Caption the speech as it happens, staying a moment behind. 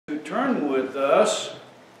turn with us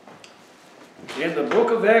in the book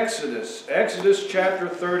of Exodus, Exodus chapter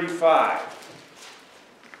 35.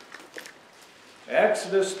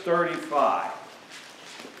 Exodus 35.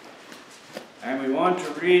 And we want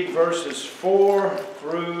to read verses 4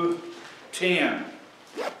 through 10.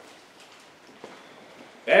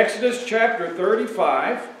 Exodus chapter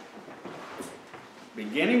 35,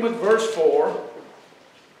 beginning with verse 4,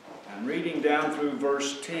 and reading down through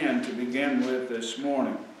verse 10 to begin with this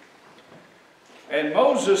morning. And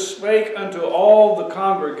Moses spake unto all the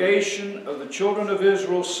congregation of the children of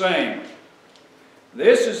Israel, saying,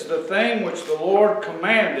 This is the thing which the Lord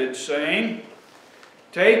commanded, saying,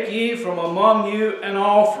 Take ye from among you an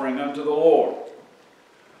offering unto the Lord.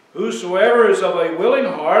 Whosoever is of a willing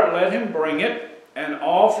heart, let him bring it, an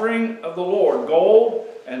offering of the Lord, gold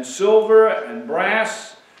and silver and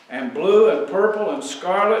brass and blue and purple and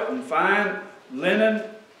scarlet and fine linen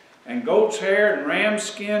and goat's hair and ram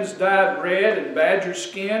skins dyed red and badger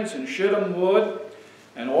skins and shittim wood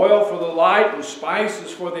and oil for the light and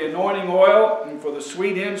spices for the anointing oil and for the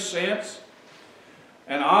sweet incense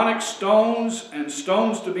and onyx stones and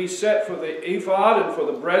stones to be set for the ephod and for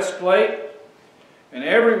the breastplate. And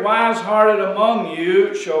every wise-hearted among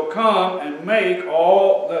you shall come and make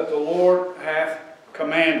all that the Lord hath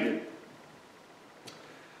commanded.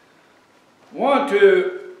 I want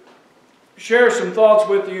to share some thoughts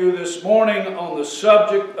with you this morning on the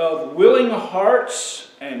subject of willing hearts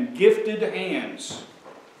and gifted hands.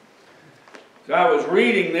 So I was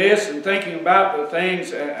reading this and thinking about the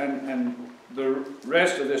things and the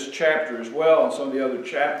rest of this chapter as well, and some of the other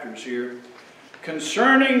chapters here,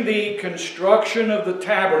 concerning the construction of the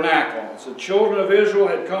tabernacle. As the children of Israel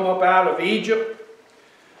had come up out of Egypt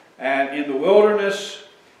and in the wilderness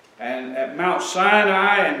and at Mount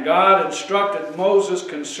Sinai, and God instructed Moses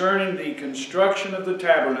concerning the construction of the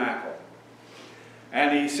tabernacle.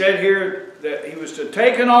 And he said here that he was to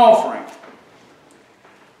take an offering.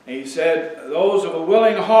 He said, those of a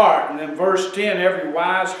willing heart. And then verse 10, every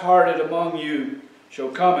wise-hearted among you shall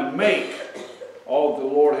come and make all the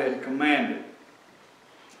Lord had commanded.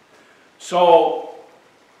 So,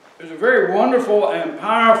 there's a very wonderful and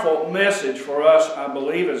powerful message for us, I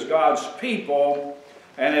believe, as God's people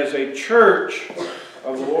and as a church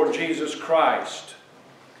of the Lord Jesus Christ.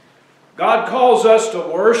 God calls us to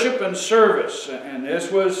worship and service, and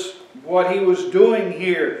this was what He was doing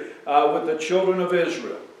here with the children of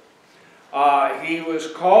Israel. He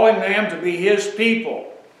was calling them to be His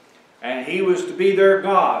people, and He was to be their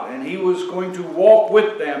God, and He was going to walk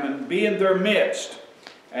with them and be in their midst.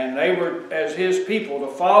 And they were, as His people, to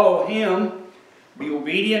follow Him, be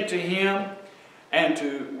obedient to Him, and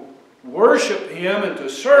to worship Him and to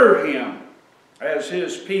serve Him as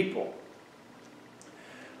His people.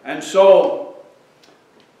 And so,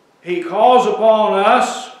 He calls upon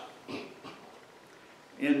us,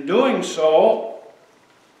 in doing so,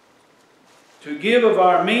 to give of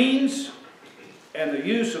our means and the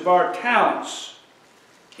use of our talents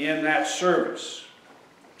in that service.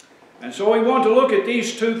 And so we want to look at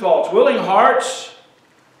these two thoughts, willing hearts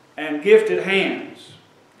and gifted hands.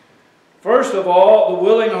 First of all, the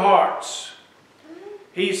willing hearts.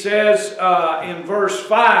 He says in verse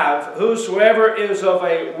 5, Whosoever is of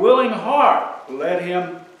a willing heart, let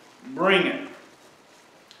him bring it.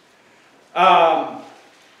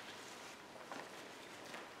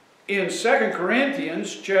 In 2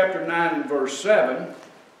 Corinthians chapter 9 and verse 7,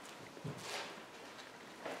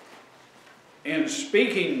 in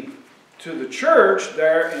speaking to the church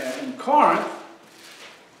there in Corinth,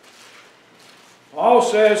 Paul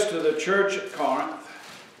says to the church at Corinth,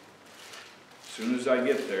 as soon as I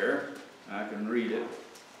get there, I can read it.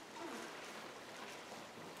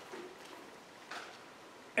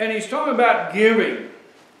 And he's talking about giving.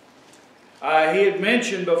 He had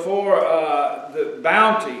mentioned before the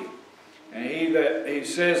bounty. And he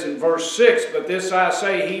says in verse 6, But this I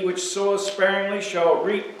say, he which soweth sparingly shall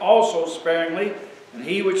reap also sparingly, and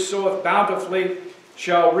he which soweth bountifully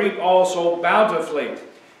shall reap also bountifully.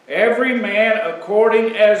 Every man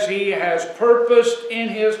according as he has purposed in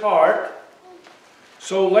his heart,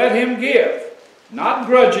 so let him give, not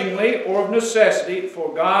grudgingly or of necessity,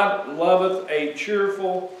 for God loveth a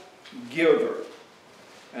cheerful giver.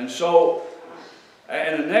 And so,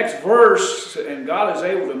 in the next verse, and God is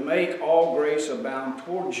able to make all grace abound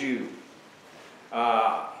towards you,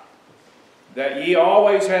 that ye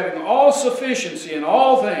always having all sufficiency in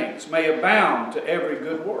all things may abound to every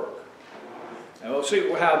good work. And we'll see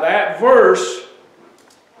how that verse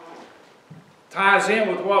ties in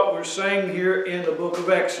with what we're saying here in the book of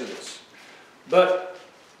Exodus. But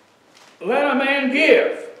let a man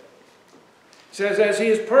give. It says, as he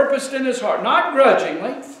has purposed in his heart, not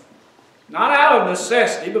grudgingly, Not out of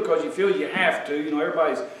necessity because you feel you have to. You know,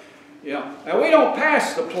 everybody's, you know. Now, we don't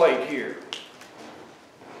pass the plate here.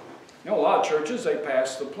 You know, a lot of churches, they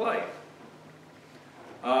pass the plate.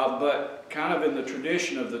 But kind of in the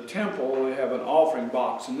tradition of the temple, we have an offering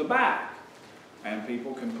box in the back. And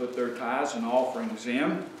people can put their tithes and offerings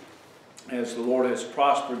in as the Lord has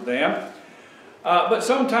prospered them. But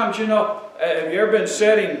sometimes, you know, have you ever been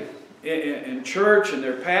sitting in church and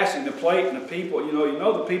they're passing the plate and the people, you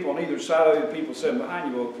know the people on either side of the people sitting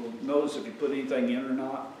behind you will notice if you put anything in or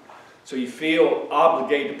not. So you feel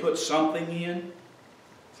obligated to put something in.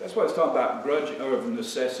 So that's what it's talking about, grudging or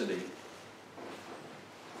necessity.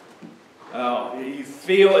 You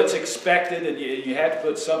feel it's expected and you have to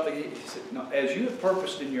put something. He said, no, as you have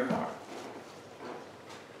purposed in your heart.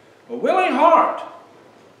 A willing heart.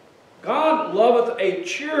 God loveth a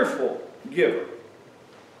cheerful giver.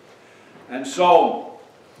 And so,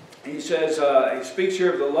 he says, he speaks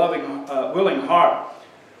here of the loving, willing heart.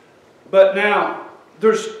 But now,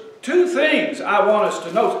 there's two things I want us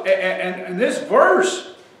to note. And this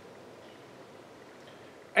verse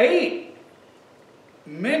 8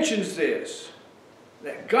 mentions this,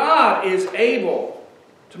 that God is able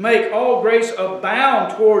to make all grace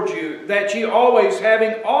abound toward you, that ye always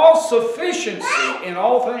having all sufficiency in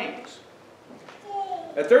all things.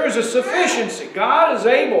 That there is a sufficiency. God is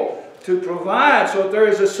able to provide so that there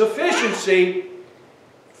is a sufficiency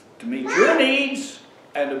to meet your needs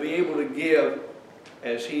and to be able to give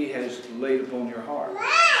as He has laid upon your heart.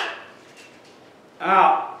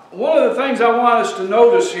 Now, one of the things I want us to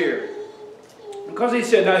notice here, because He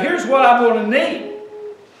said, now here's what I'm going to need.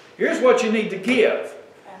 Here's what you need to give.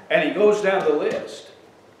 And He goes down the list.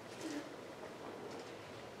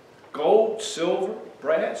 Gold, silver,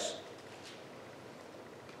 brass,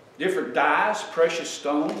 different dyes, precious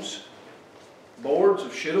stones, boards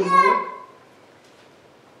of shittim wood.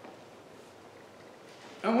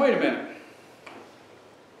 Now wait a minute.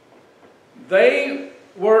 They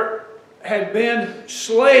had been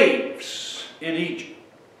slaves in Egypt.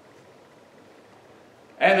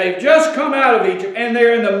 And they've just come out of Egypt and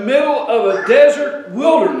they're in the middle of a desert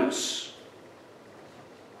wilderness.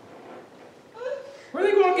 Where are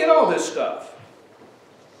they going to get all this stuff?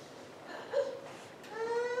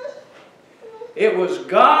 It was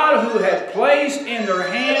God who had placed in their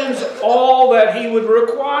hands all that He would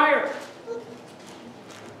require.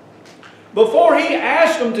 Before He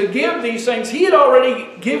asked them to give these things, He had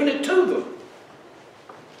already given it to them.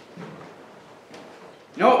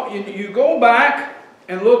 No, you go back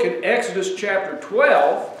and look at Exodus chapter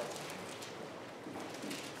 12.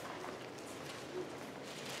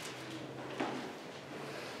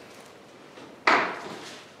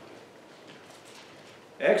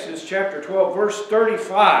 Exodus chapter 12, verse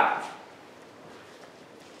 35.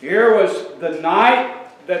 Here was the night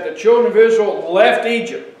that the children of Israel left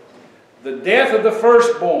Egypt, the death of the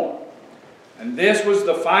firstborn. And this was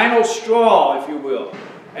the final straw, if you will.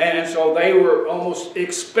 And so they were almost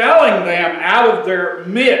expelling them out of their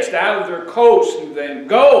midst, out of their coast, and then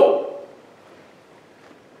go.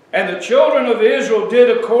 And the children of Israel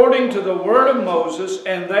did according to the word of Moses,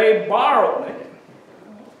 and they borrowed.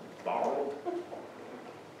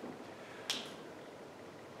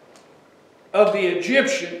 Of the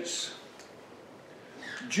Egyptians,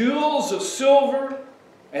 jewels of silver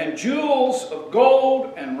and jewels of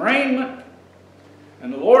gold and raiment.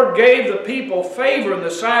 And the Lord gave the people favor in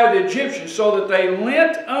the sight of the Egyptians, so that they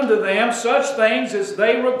lent unto them such things as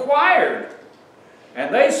they required.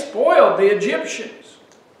 And they spoiled the Egyptians.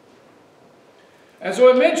 And so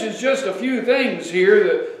it mentions just a few things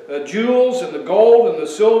here, the jewels and the gold and the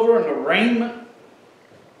silver and the raiment.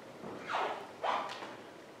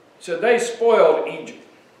 So they spoiled Egypt.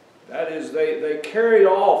 That is, they carried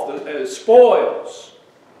off the spoils.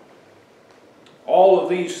 All of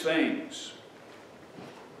these things.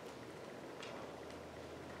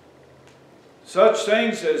 Such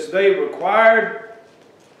things as they required,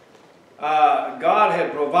 God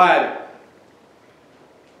had provided.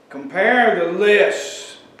 Compare the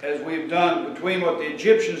list, as we've done, between what the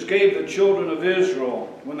Egyptians gave the children of Israel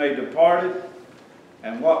when they departed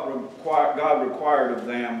and what God required of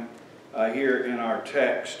them here in our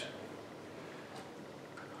text.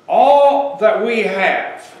 All that we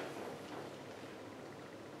have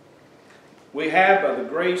by the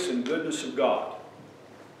grace and goodness of God.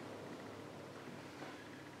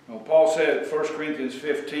 Well, Paul said in 1 Corinthians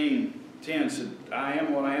 15:10, said, I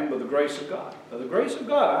am what I am by the grace of God. By the grace of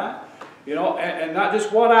God, and not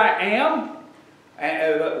just what I am,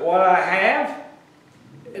 and what I have,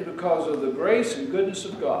 is because of the grace and goodness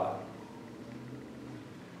of God.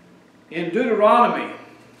 In Deuteronomy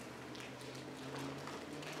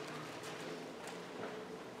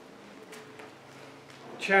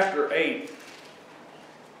chapter 8,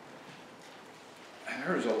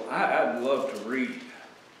 I'd love to read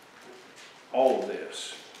all of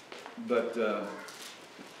this, but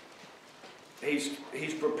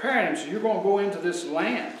he's preparing him. So you're going to go into this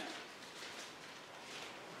land.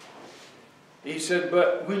 He said,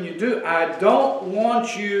 but when you do, I don't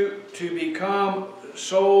want you to become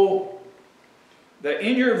so that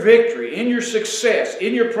in your victory, in your success,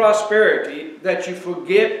 in your prosperity, that you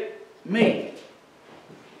forget me.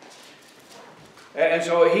 And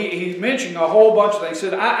so he's mentioning a whole bunch of things. He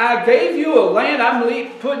said, I gave you a land. I'm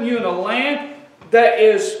putting you in a land that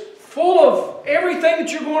is full of everything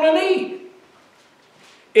that you're going to need.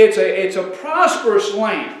 It's a prosperous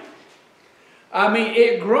land. I mean,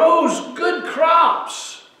 it grows good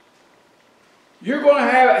crops. You're going to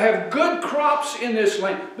have good crops in this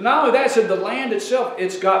land. But not only that, it said the land itself,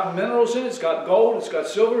 it's got minerals in it. It's got gold, it's got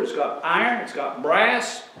silver, it's got iron, it's got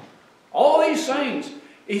brass. All these things.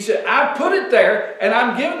 He said, I put it there, and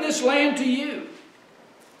I'm giving this land to you.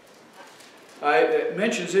 It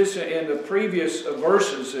mentions this in the previous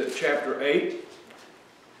verses of chapter 8.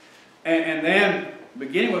 And then,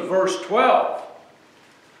 beginning with verse 12.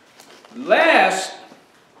 Lest,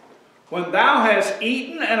 when thou hast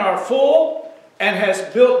eaten and are full, and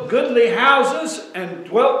hast built goodly houses and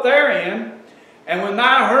dwelt therein, and when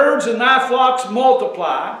thy herds and thy flocks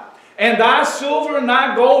multiply, and thy silver and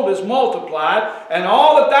thy gold is multiplied, and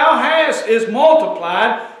all that thou hast is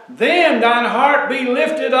multiplied, then thine heart be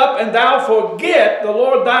lifted up, and thou forget the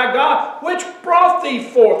Lord thy God, which brought thee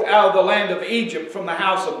forth out of the land of Egypt from the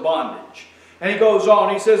house of bondage. And he goes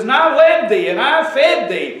on, he says, and I led thee, and I fed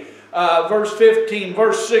thee. Verse 15,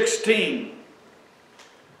 verse 16,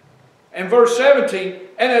 and verse 17,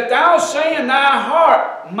 and that thou say in thy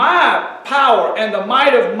heart, my power and the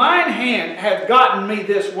might of mine hand have gotten me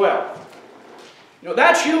this wealth. You know,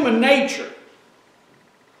 that's human nature.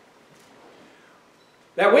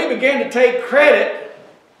 That we begin to take credit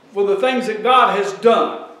for the things that God has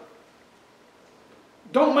done.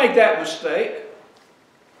 Don't make that mistake.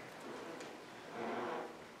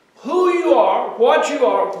 Who you are, what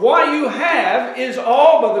you have is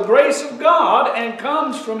all by the grace of God and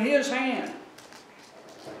comes from His hand.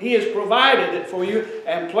 He has provided it for you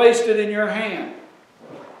and placed it in your hand.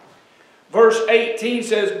 Verse 18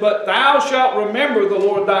 says, but thou shalt remember the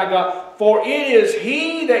Lord thy God, for it is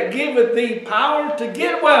He that giveth thee power to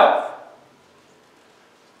get wealth,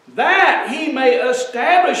 that He may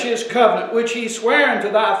establish His covenant, which He sware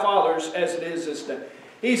unto thy fathers as it is this day.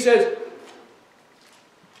 He says,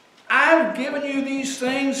 I've given you these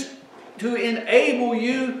things to enable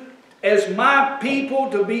you as my people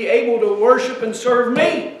to be able to worship and serve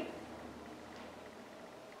me.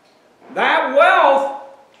 That wealth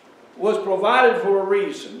was provided for a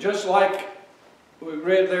reason, just like we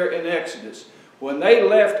read there in Exodus. When they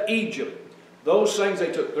left Egypt, those things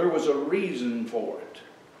they took, there was a reason for it.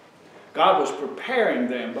 God was preparing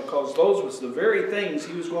them because those was the very things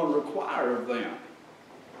He was going to require of them.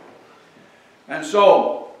 And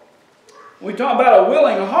so, when we talk about a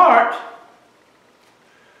willing heart,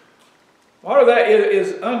 part of that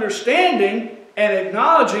is understanding and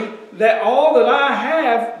acknowledging that all that I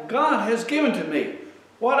have, God has given to me.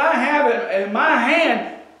 What I have in my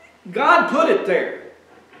hand, God put it there.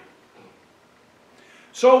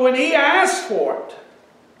 So when He asks for it,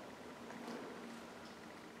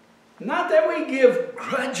 not that we give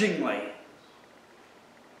grudgingly,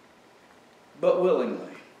 but willingly.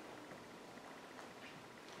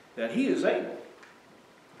 That He is able.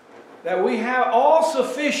 That we have all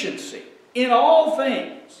sufficiency in all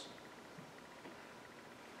things.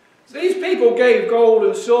 So these people gave gold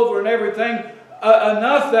and silver and everything,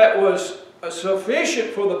 enough that was sufficient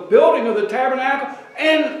for the building of the tabernacle,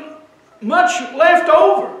 and much left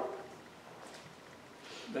over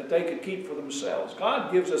that they could keep for themselves.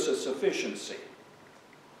 God gives us a sufficiency.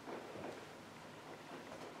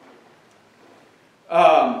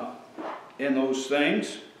 In those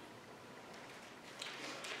things.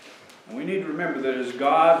 And we need to remember that it is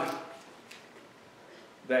God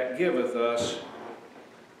that giveth us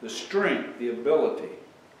the strength, the ability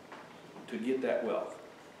to get that wealth.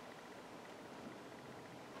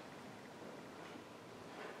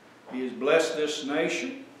 He has blessed this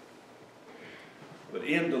nation, but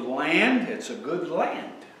in the land, it's a good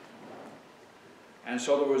land. And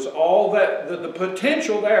so there was all that, the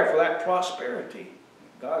potential there for that prosperity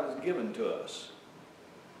God has given to us.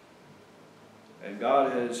 And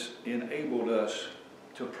God has enabled us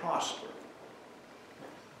to prosper.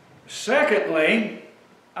 Secondly,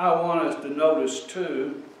 I want us to notice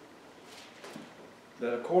too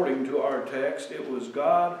that according to our text, it was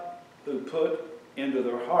God who put into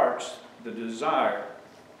their hearts the desire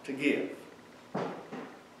to give.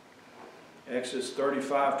 Exodus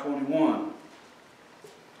 35:21.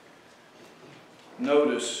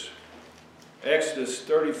 Notice Exodus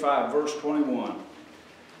 35 verse 21.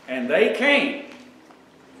 And they came,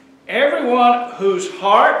 everyone whose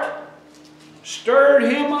heart stirred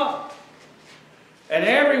him up, and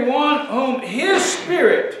everyone whom his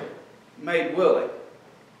spirit made willing.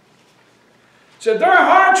 So their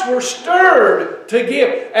hearts were stirred to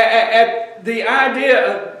give. At the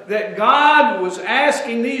idea that God was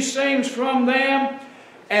asking these things from them,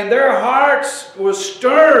 and their hearts were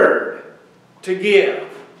stirred to give.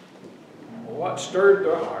 Well, what stirred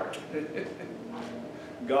their heart?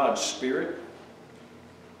 God's Spirit.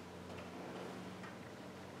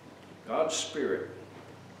 God's Spirit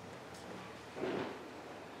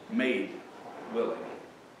made willing.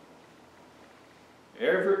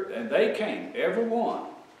 And they came, every one,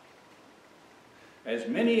 as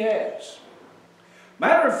many as.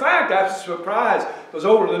 Matter of fact, I was surprised, because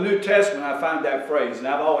over in the New Testament I find that phrase, and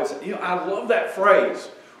I've always, I love that phrase.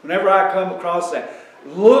 Whenever I come across that,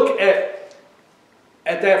 look at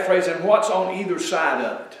that phrase and what's on either side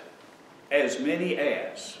of it. As many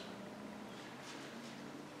as.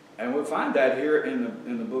 And we'll find that here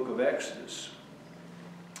in the book of Exodus.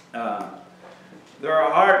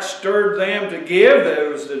 Their hearts stirred them to give. There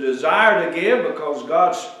was the desire to give because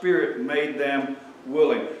God's Spirit made them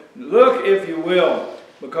willing. Look, if you will,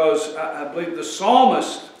 because I believe the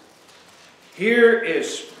psalmist here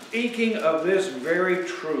is speaking of this very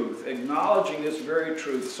truth, acknowledging this very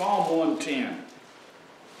truth. Psalm 110.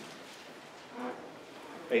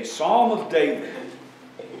 A psalm of David.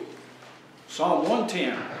 Psalm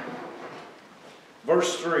 110,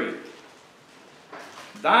 verse 3.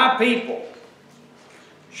 Thy people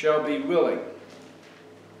shall be willing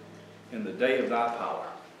in the day of thy power.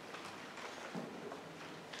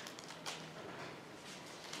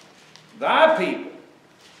 Thy people.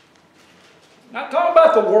 Not talking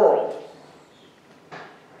about the world.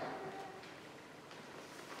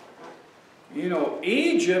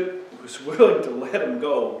 Egypt was willing to let them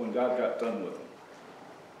go when God got done with them.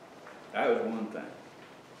 That was one thing.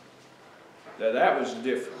 That was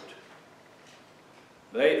different.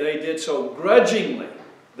 They did so grudgingly.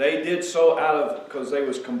 They did so because they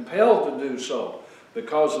was compelled to do so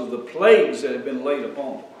because of the plagues that had been laid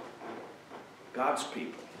upon them. God's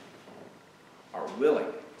people are willing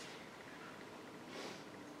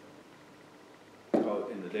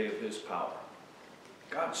in the day of His power.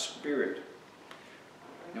 God's Spirit.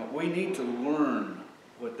 We need to learn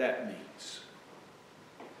what that means.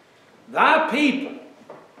 Thy people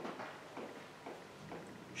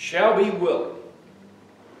shall be willing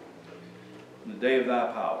in the day of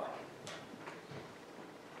thy power.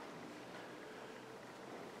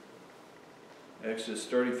 Exodus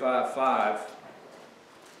 35:5.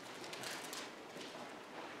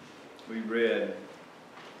 We read,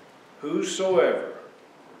 whosoever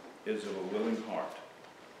is of a willing heart.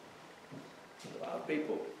 A lot of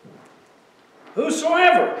people.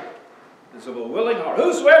 Whosoever is of a willing heart.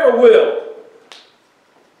 Whosoever will.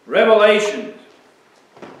 Revelation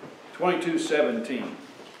 22:17.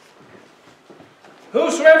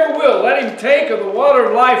 Whosoever will, let him take of the water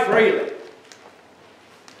of life freely.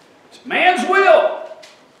 It's man's will.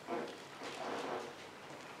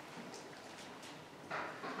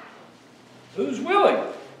 Who's willing?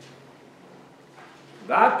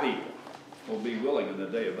 Thy people will be willing in the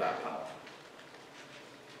day of thy power.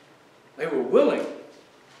 They were willing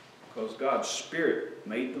because God's Spirit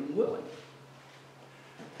made them willing.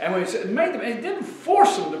 And when He said made them, He didn't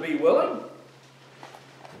force them to be willing.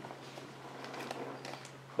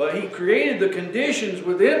 But He created the conditions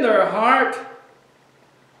within their heart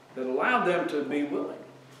that allowed them to be willing.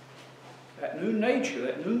 That new nature,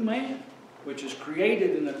 that new man, which is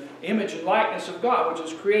created in the image and likeness of God, which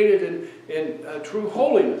is created in true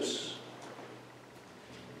holiness.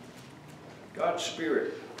 God's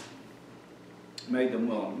Spirit made them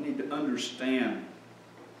willing. We need to understand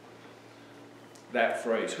that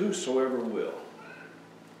phrase, whosoever will.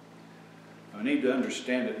 I need to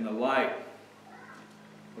understand it in the light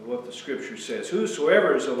of what the Scripture says.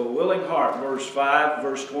 Whosoever is of a willing heart, verse 5,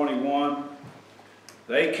 verse 21,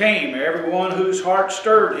 they came, everyone whose heart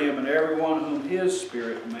stirred him, and everyone whom His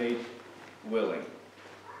Spirit made willing.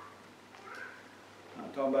 I'm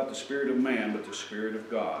not talking about the spirit of man, but the Spirit of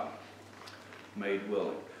God made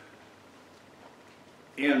willing.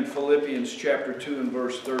 In Philippians chapter 2 and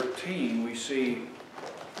verse 13, we see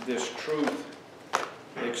this truth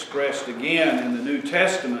expressed again in the New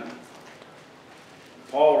Testament.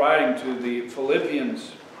 Paul writing to the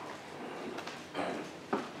Philippians,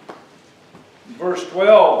 verse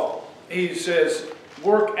 12, he says,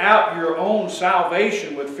 work out your own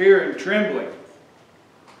salvation with fear and trembling.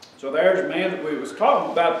 So there's man. We was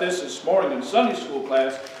talking about this morning in Sunday school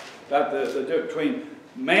class, about the difference between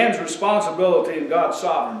man's responsibility and God's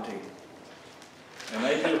sovereignty. And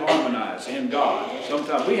they do harmonize in God.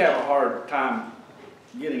 Sometimes we have a hard time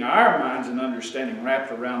getting our minds and understanding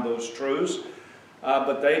wrapped around those truths,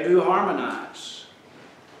 but they do harmonize.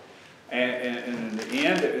 And in the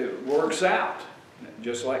end, it works out,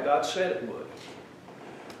 just like God said it would.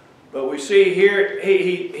 But we see here,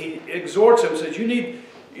 he exhorts them, says,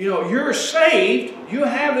 you're saved, you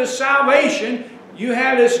have this salvation, you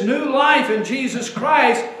have this new life in Jesus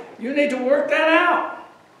Christ, you need to work that out.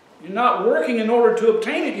 You're not working in order to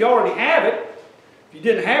obtain it, you already have it. If you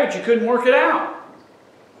didn't have it, you couldn't work it out.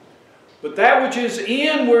 But that which is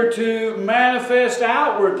in, we're to manifest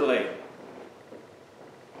outwardly.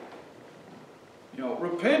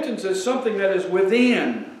 Repentance is something that is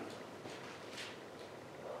within.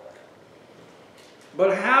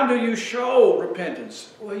 But how do you show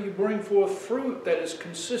repentance? Well, you bring forth fruit that is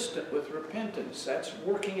consistent with repentance. That's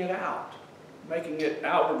working it out, making it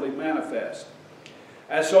outwardly manifest.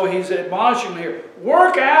 And so he's admonishing here,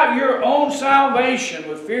 work out your own salvation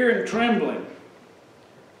with fear and trembling.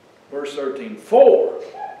 Verse 13, for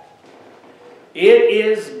it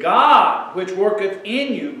is God which worketh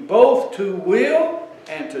in you both to will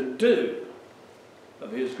and to do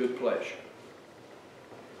of His good pleasure.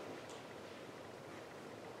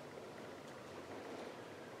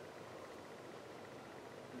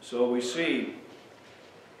 So we see,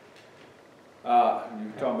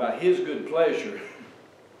 you're talking about His good pleasure.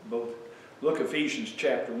 Both look Ephesians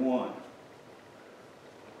chapter 1,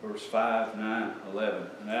 verse 5, 9, 11.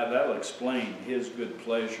 And that'll explain His good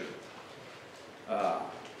pleasure.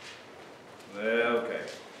 Okay.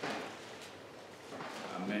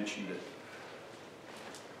 I mentioned it.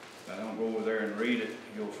 If I don't go over there and read it,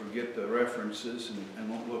 you'll forget the references and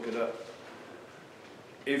won't look it up.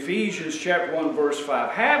 Ephesians chapter 1, verse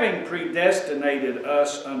 5. Having predestinated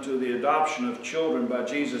us unto the adoption of children by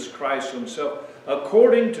Jesus Christ Himself,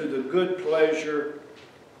 according to the good pleasure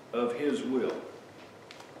of His will.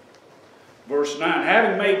 Verse 9.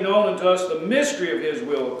 Having made known unto us the mystery of His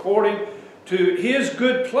will, according to His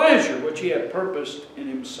good pleasure, which He had purposed in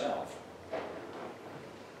Himself.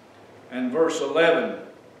 And verse 11.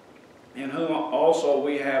 In whom also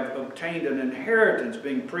we have obtained an inheritance,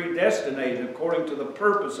 being predestinated according to the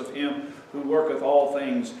purpose of Him who worketh all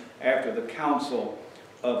things after the counsel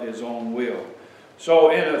of His own will.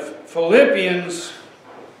 So in Philippians,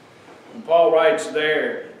 Paul writes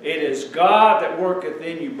there, it is God that worketh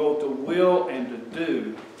in you both to will and to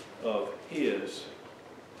do of His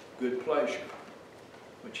good pleasure,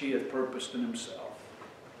 which He hath purposed in Himself.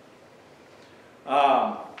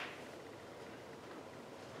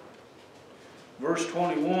 Verse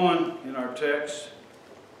 21 in our text,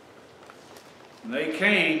 and they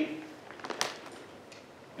came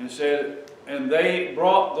and said, and they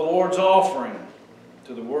brought the Lord's offering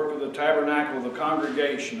to the work of the tabernacle of the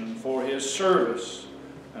congregation and for His service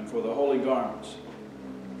and for the holy garments.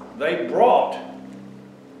 They brought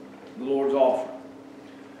the Lord's offering.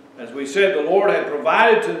 As we said, the Lord had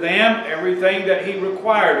provided to them everything that He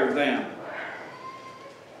required of them.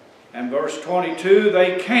 And verse 22,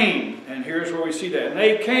 they came, and here's where we see that. And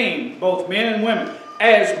they came, both men and women,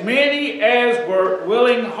 as many as were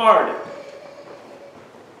willing-hearted.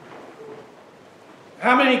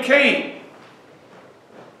 How many came?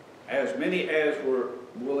 As many as were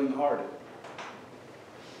willing-hearted.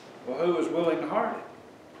 Well, who was willing-hearted?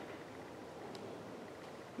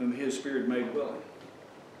 Whom His Spirit made willing.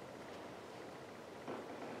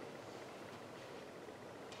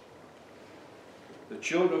 The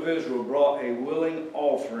children of Israel brought a willing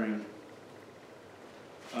offering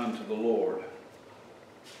unto the Lord.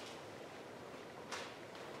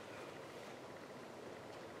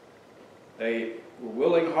 They were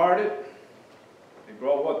willing-hearted. They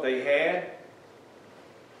brought what they had.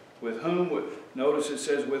 With whom, notice it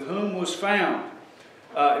says, with whom was found.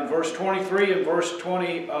 In verse 23 and verse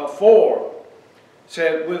 24, it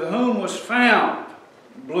said, with whom was found,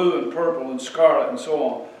 blue and purple and scarlet and so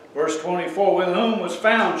on. Verse 24, with whom was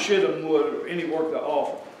found shittim wood or any work that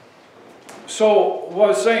offered. So what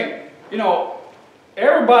it's saying,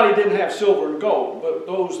 everybody didn't have silver and gold, but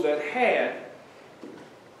those that had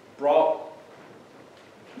brought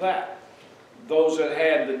that. Those that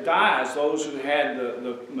had the dyes, those who had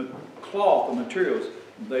the cloth, the materials,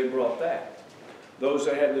 they brought that. Those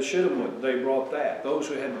that had the shittim wood, they brought that. Those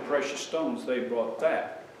who had the precious stones, they brought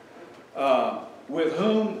that. With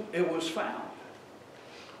whom it was found.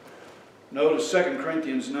 Notice 2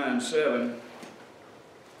 Corinthians 9:7.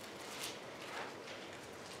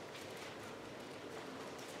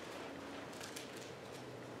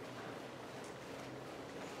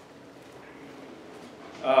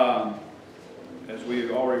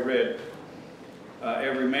 said,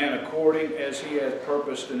 every man according as he hath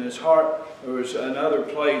purposed in his heart. There was another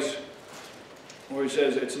place where he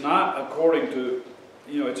says it's not according to,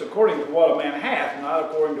 it's according to what a man hath, not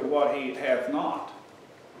according to what he hath not.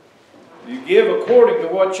 You give according to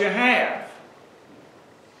what you have.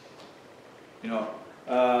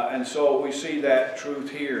 And so we see that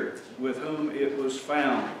truth here. With whom it was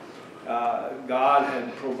found. God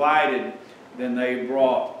had provided, then they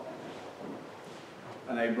brought.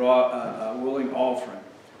 And they brought a willing offering.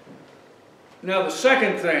 Now the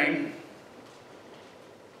second thing,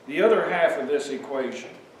 the other half of this equation,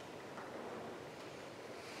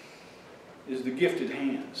 is the gifted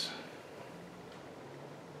hands.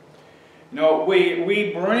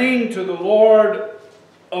 We bring to the Lord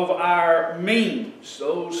of our means,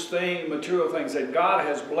 those things, material things that God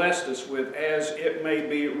has blessed us with as it may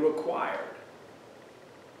be required.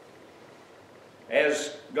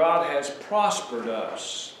 As God has prospered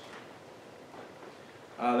us,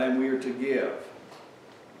 then we are to give.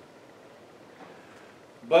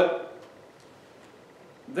 But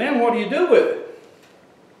then what do you do with it?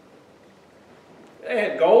 They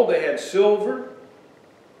had gold, they had silver,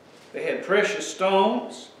 they had precious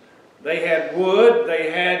stones, they had wood, they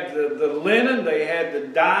had the linen, they had the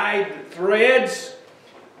dyed threads.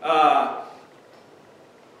 Now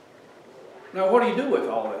what do you do with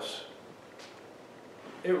all this?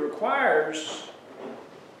 It requires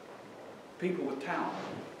people with talent,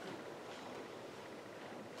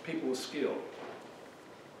 people with skill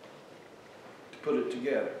to put it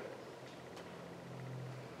together.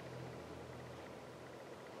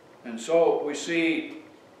 And so we see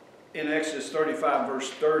in Exodus 35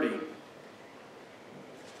 verse 30,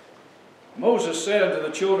 Moses said unto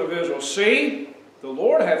the children of Israel, See, the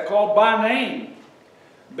Lord hath called by name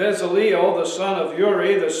Bezaleel, the son of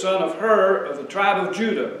Uri, the son of Hur, of the tribe of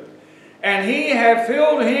Judah. And he hath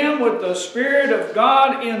filled him with the Spirit of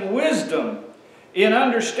God in wisdom, in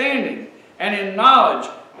understanding, and in knowledge,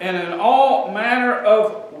 and in all manner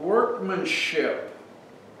of workmanship.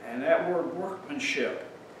 And that word workmanship,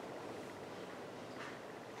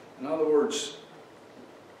 in other words,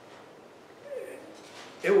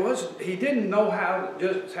 he didn't know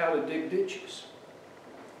just how to dig ditches.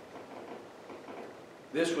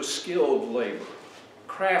 This was skilled labor,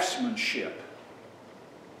 craftsmanship.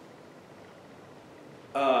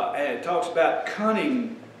 And it talks about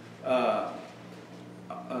cunning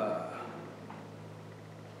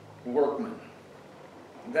workmen.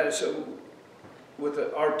 That is with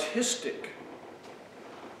an artistic.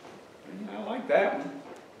 I like that one.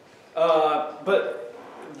 But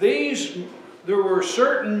there were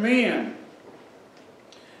certain men,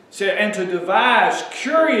 and to devise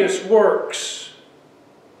curious works.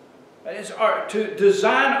 That is, to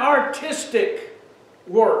design artistic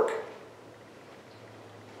work.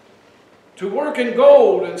 To work in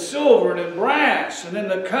gold and silver and in brass and in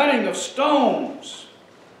the cutting of stones.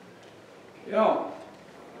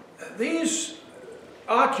 These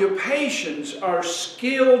occupations are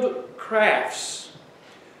skilled crafts.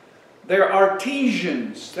 They're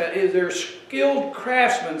artisans. That is, they're skilled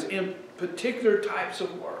craftsmen in particular types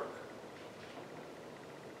of work.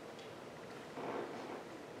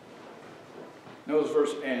 Notice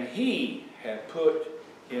verse, and he had put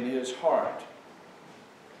in his heart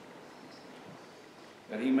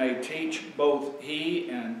that he may teach both he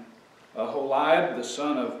and Aholiab, the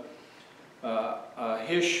son of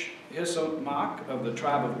Hisamach of the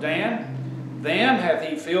tribe of Dan. Then hath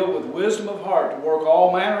he filled with wisdom of heart to work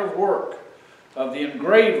all manner of work, of the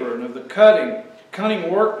engraver and of the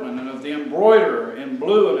cunning workman, and of the embroiderer in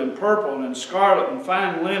blue and in purple and in scarlet and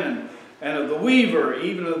fine linen, and of the weaver,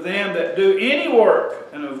 even of them that do any work,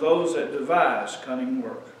 and of those that devise cunning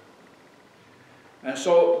work. And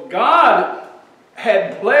so God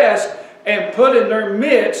had blessed and put in their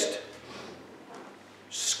midst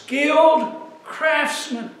skilled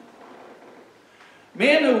craftsmen.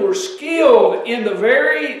 Men who were skilled in the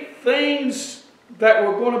very things that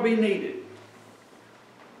were going to be needed.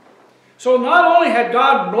 So not only had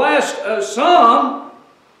God blessed some,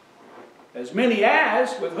 as many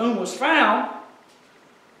as, with whom was found,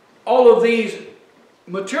 all of these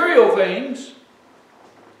material things,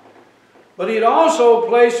 but he had also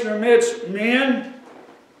placed in their midst men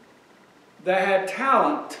that had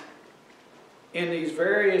talent in these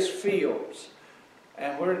various fields.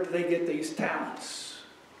 And where did they get these talents?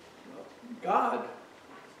 Well, God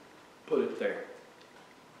put it there.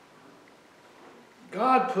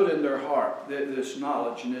 God put in their heart this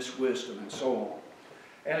knowledge and this wisdom and so on.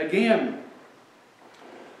 And again,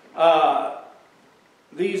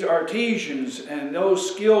 these artisans and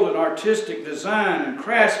those skilled in artistic design and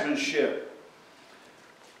craftsmanship,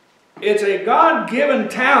 It's a God-given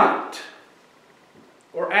talent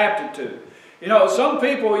or aptitude. You know, some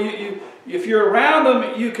people, if you're around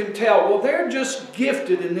them, you can tell, well, they're just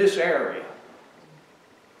gifted in this area.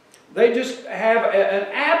 They just have an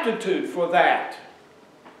aptitude for that.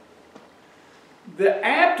 The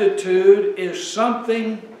aptitude is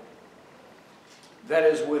something that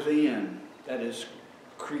is within, that is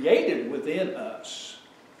created within us.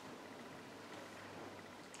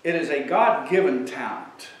 It is a God-given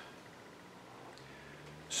talent.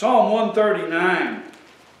 Psalm 139.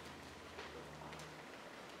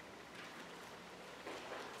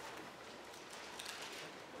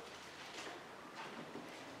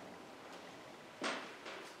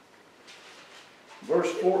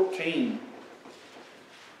 Verse 14.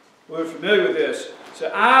 We're familiar with this. It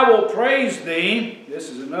says, I will praise thee. This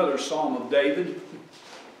is another psalm of David.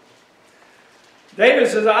 David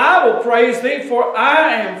says, I will praise thee, for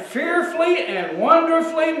I am fearfully and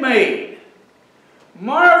wonderfully made.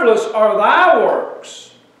 Marvelous are thy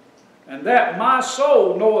works, and that my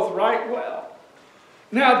soul knoweth right well.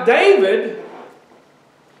 Now, David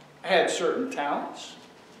had certain talents.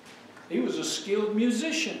 He was a skilled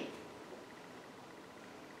musician,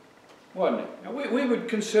 wasn't he? Now, we would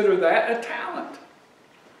consider that a talent.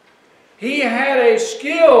 He had a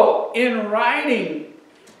skill in writing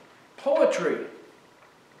poetry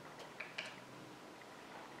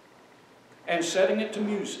and setting it to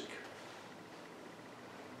music.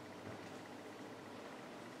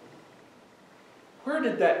 Where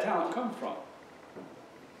did that talent come from?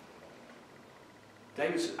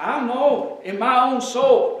 David said, I know in my own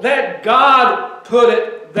soul that God put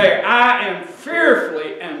it there. I am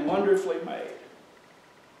fearfully and wonderfully made.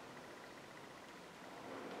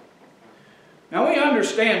 Now we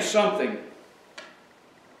understand something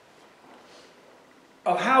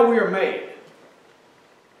of how we are made.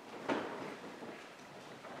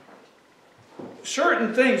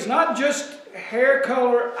 Certain things, not just hair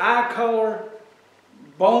color, eye color,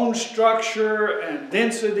 bone structure and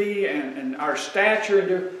density and our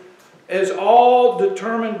stature is all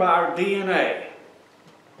determined by our DNA.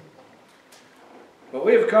 But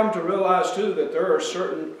we have come to realize too that there are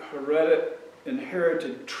certain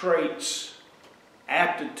inherited traits,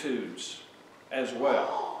 aptitudes as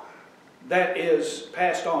well, that is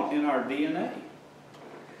passed on in our DNA.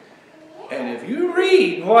 And if you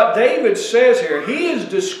read what David says here, he is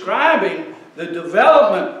describing the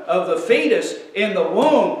development of the fetus in the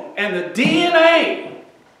womb and the DNA.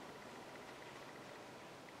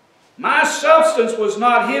 My substance was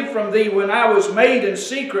not hid from thee when I was made in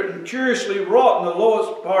secret and curiously wrought in the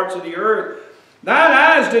lowest parts of the earth. Thine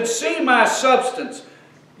eyes did see my substance,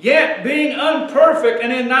 yet being unperfect,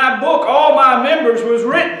 and in thy book all my members was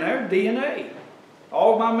written. There, DNA.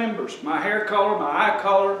 All my members, my hair color, my eye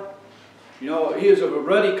color. You know, he is of a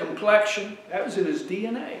ruddy complexion. That was in his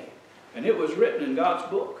DNA. And it was written in God's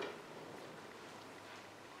book.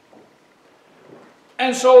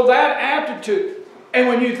 And so that aptitude, and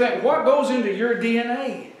when you think, what goes into your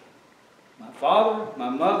DNA? My father, my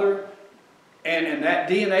mother, and that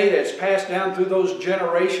DNA that's passed down through those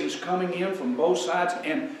generations coming in from both sides,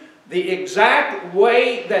 and the exact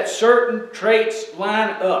way that certain traits line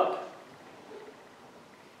up.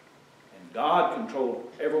 And God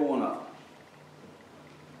controlled every one of them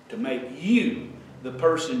to make you the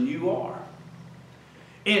person you are,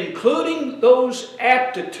 including those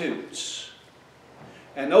aptitudes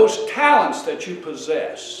and those talents that you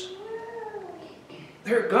possess.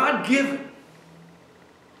 They're God-given.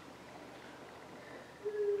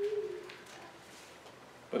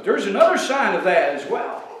 But there's another side of that as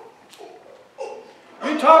well.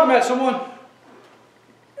 You're talking about someone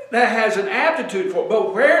that has an aptitude for it,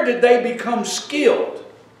 but where did they become skilled?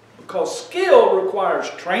 Because skill requires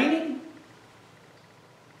training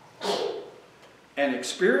and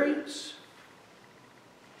experience,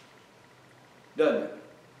 doesn't it?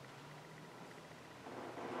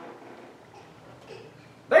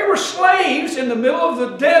 They were slaves in the middle of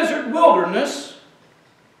the desert wilderness,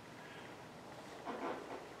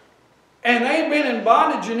 and they'd been in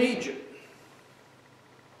bondage in Egypt.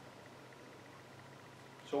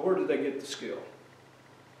 So where did they get the skill?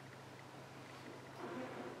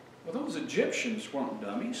 Well, those Egyptians weren't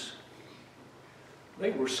dummies.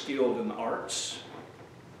 They were skilled in the arts.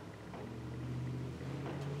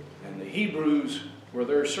 And the Hebrews were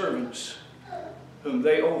their servants, whom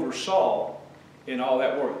they oversaw in all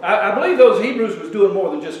that work. I believe those Hebrews was doing more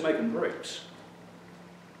than just making bricks.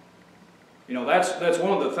 You know, that's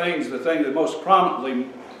one of the things that most prominently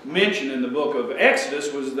mentioned in the book of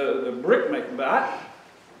Exodus was the brick making. But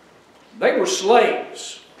they were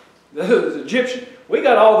slaves. The Egyptians We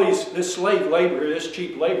got all this slave labor, this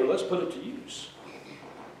cheap labor, let's put it to use.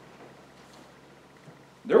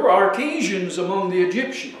 There were artisans among the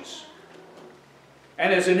Egyptians.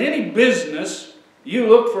 And as in any business, you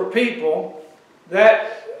look for people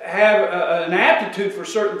that have an aptitude for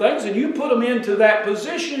certain things, and you put them into that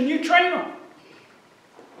position and you train them.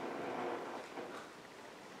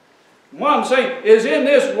 What I'm saying is, in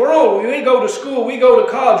this world, we go to school, we go to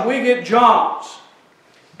college, we get jobs.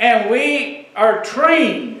 And we are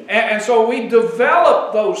trained. And so we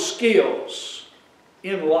develop those skills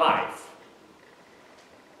in life.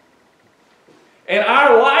 And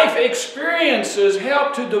our life experiences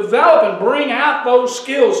help to develop and bring out those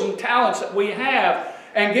skills and talents that we have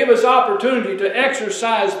and give us opportunity to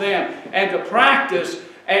exercise them and to practice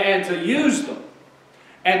and to use them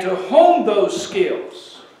and to hone those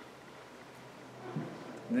skills.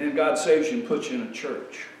 And then God saves you and puts you in a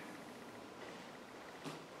church.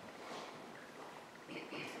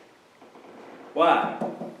 Why?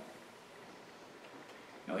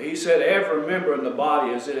 Now, he said, every member in the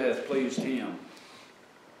body as it hath pleased him.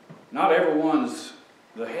 Not everyone's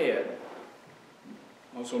the head.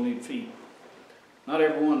 Also need feet. Not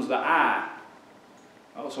everyone's the eye.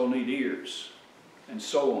 Also need ears. And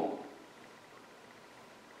so on.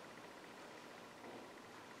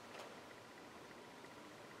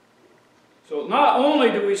 So not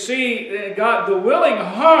only do we see God, the willing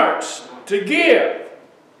hearts to give,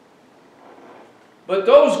 but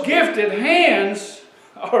those gifted hands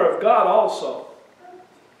are of God also.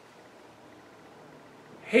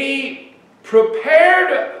 He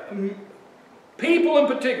prepared people in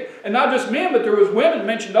particular, and not just men, but there was women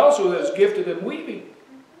mentioned also as gifted in weaving.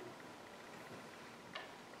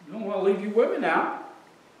 I don't want to leave you women out.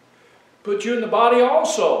 Put you in the body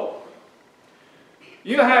also.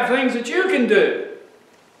 You have things that you can do.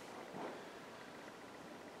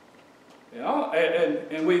 You know,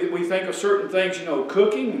 and we think of certain things, you know,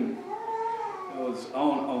 cooking.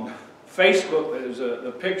 On Facebook, there's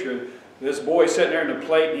a picture of this boy sitting there in the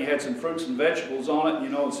plate, and he had some fruits and vegetables on it, you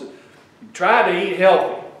know, and said, try to eat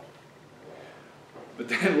healthy. But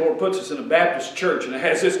then the Lord puts us in a Baptist church, and it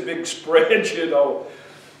has this big spread, you know.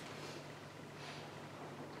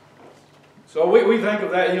 So we think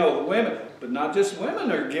of that, you know, the women, but not just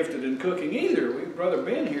women are gifted in cooking either. Brother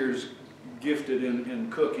Ben here is gifted in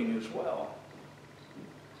cooking as well.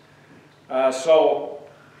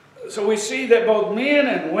 So we see that both men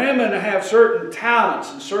and women have certain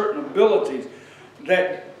talents and certain abilities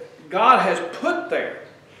that God has put there.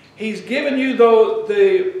 He's given you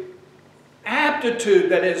the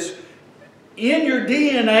aptitude that is in your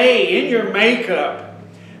DNA, in your makeup.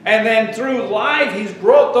 And then through life, He's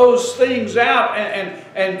brought those things out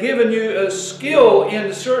and given you a skill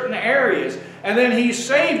in certain areas. And then He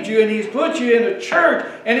saved you and He's put you in a church,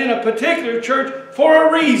 and in a particular church for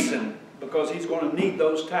a reason. Because He's going to need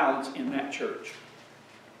those talents in that church.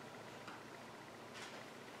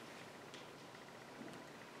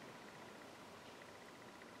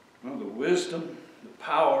 Well, the wisdom, the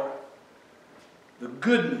power, the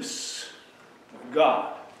goodness of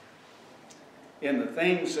God in the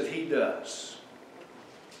things that He does.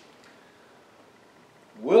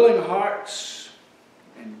 Willing hearts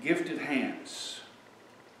and gifted hands.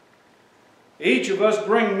 Each of us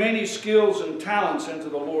bring many skills and talents into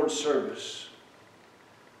the Lord's service.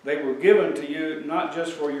 They were given to you not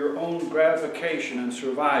just for your own gratification and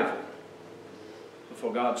survival, but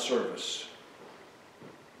for God's service.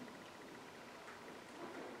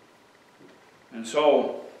 And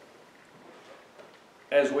so,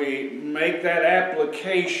 as we make that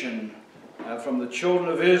application from the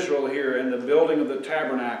children of Israel here in the building of the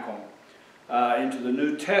tabernacle into the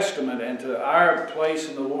New Testament and to our place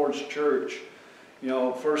in the Lord's church, you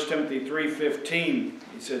know, 1 Timothy 3:15,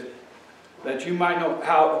 he says, that you might know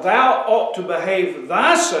how thou ought to behave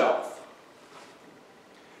thyself.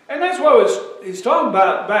 And that's what he's talking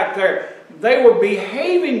about back there. They were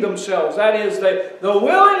behaving themselves. That is, the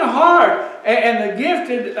willing heart and the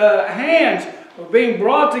gifted hands were being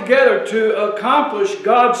brought together to accomplish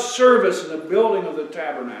God's service in the building of the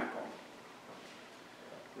tabernacle.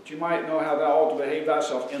 But you might know how thou ought to behave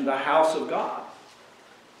thyself in the house of God,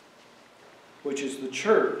 which is the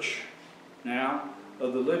church now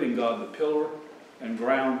of the living God, the pillar and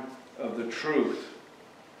ground of the truth.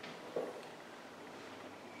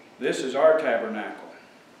 This is our tabernacle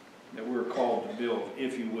that we're called to build,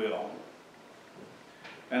 if you will.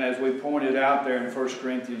 And as we pointed out there in 1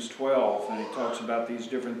 Corinthians 12, and he talks about these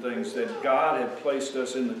different things, that God had placed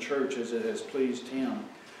us in the church as it has pleased Him.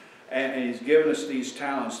 And He's given us these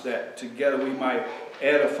talents that together we might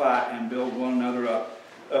edify and build one another up.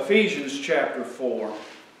 Ephesians chapter 4.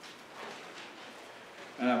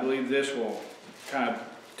 And I believe this will kind of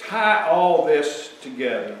tie all this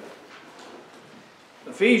together.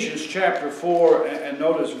 Ephesians chapter 4, and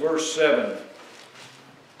notice verse 7.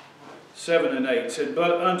 7 and 8 said,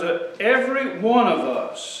 "But unto every one of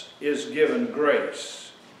us is given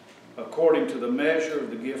grace, according to the measure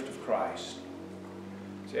of the gift of Christ."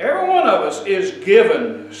 See, every one of us is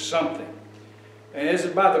given something. And it's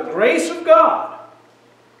by the grace of God,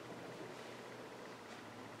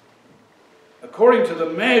 according to the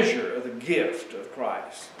measure of the gift of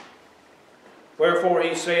Christ. Wherefore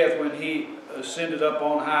he saith, when he ascended up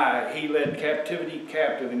on high, he led captivity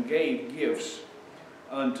captive and gave gifts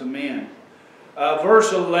unto men.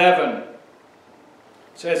 Verse 11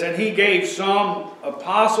 says, "And he gave some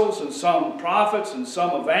apostles, and some prophets, and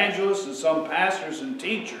some evangelists, and some pastors and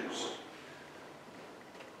teachers,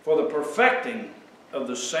 for the perfecting of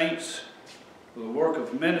the saints, for the work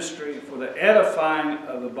of ministry, for the edifying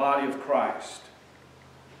of the body of Christ."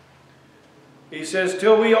 He says,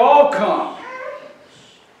 till we all come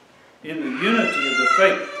in the unity of the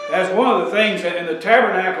faith. That's one of the things that in the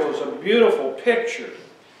tabernacle is a beautiful picture.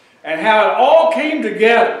 And how it all came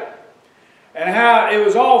together. And how it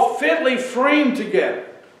was all fitly framed together.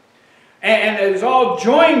 And it was all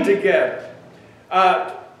joined together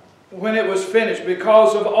when it was finished.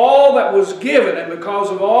 Because of all that was given. And because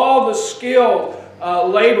of all the skilled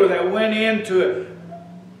labor that went into it.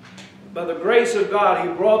 By the grace of God,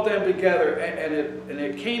 He brought them together. And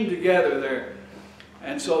it came together there.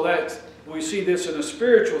 And so we see this in a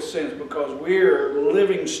spiritual sense, because we're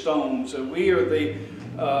living stones, and we are the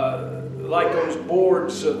like those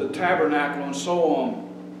boards of the tabernacle and so on.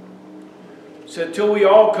 It said, till we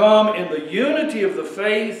all come in the unity of the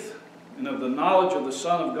faith and of the knowledge of the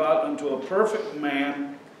Son of God, unto a perfect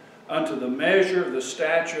man, unto the measure of the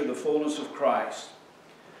stature of the fullness of Christ.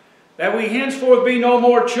 That we henceforth be no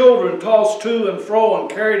more children, tossed to and fro, and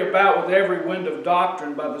carried about with every wind of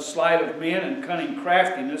doctrine, by the sleight of men and cunning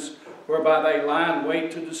craftiness, whereby they lie in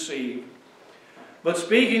wait to deceive. But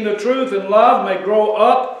speaking the truth in love may grow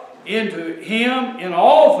up into Him in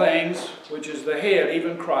all things, which is the head,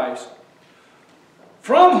 even Christ,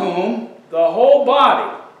 from whom the whole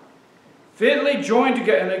body, fitly joined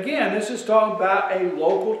together. And again, this is talking about a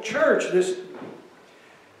local church.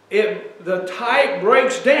 The type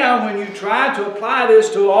breaks down when you try to apply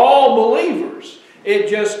this to all believers.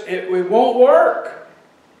 It won't work.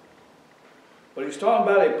 But he's talking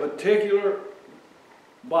about a particular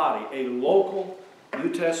body, a local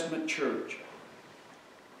New Testament church.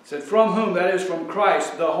 It said, from whom, that is from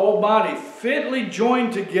Christ, the whole body fitly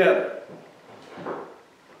joined together,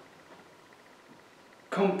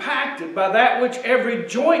 compacted by that which every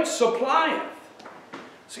joint supplieth.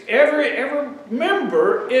 See, every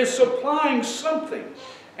member is supplying something.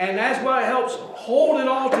 And that's what helps hold it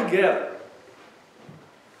all together.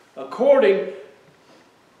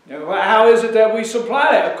 How is it that we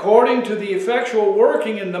supply it? According to the effectual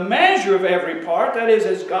working in the measure of every part. That is,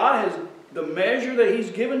 as God has the measure that He's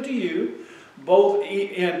given to you, both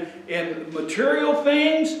in material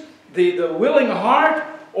things, the willing heart,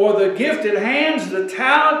 or the gifted hands, the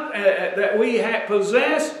talent that we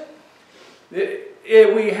possess.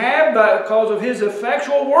 We have because of His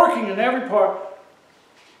effectual working in every part,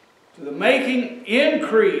 to the making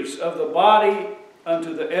increase of the body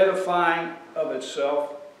unto the edifying of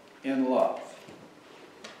itself in love.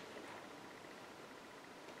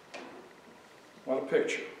 What a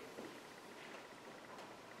picture.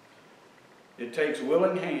 It takes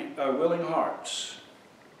willing hearts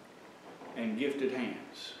and gifted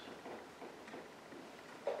hands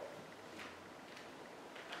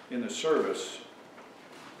in the service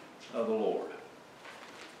of the Lord.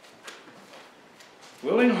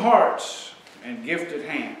 Willing hearts and gifted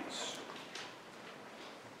hands.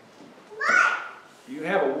 You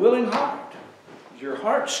have a willing heart. Is your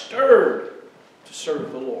heart stirred to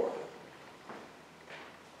serve the Lord?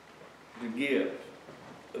 To give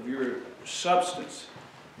of your substance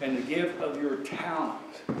and to give of your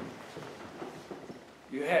talent.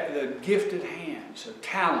 You have the gifted hands, a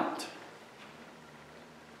talent.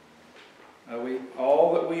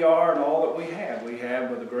 All that we are and all that we have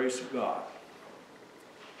by the grace of God.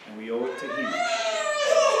 And we owe it to Him.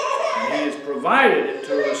 And He has provided it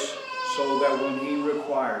to us so that when He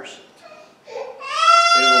requires it,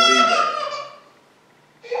 it will be there.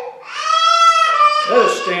 Let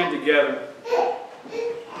us stand together.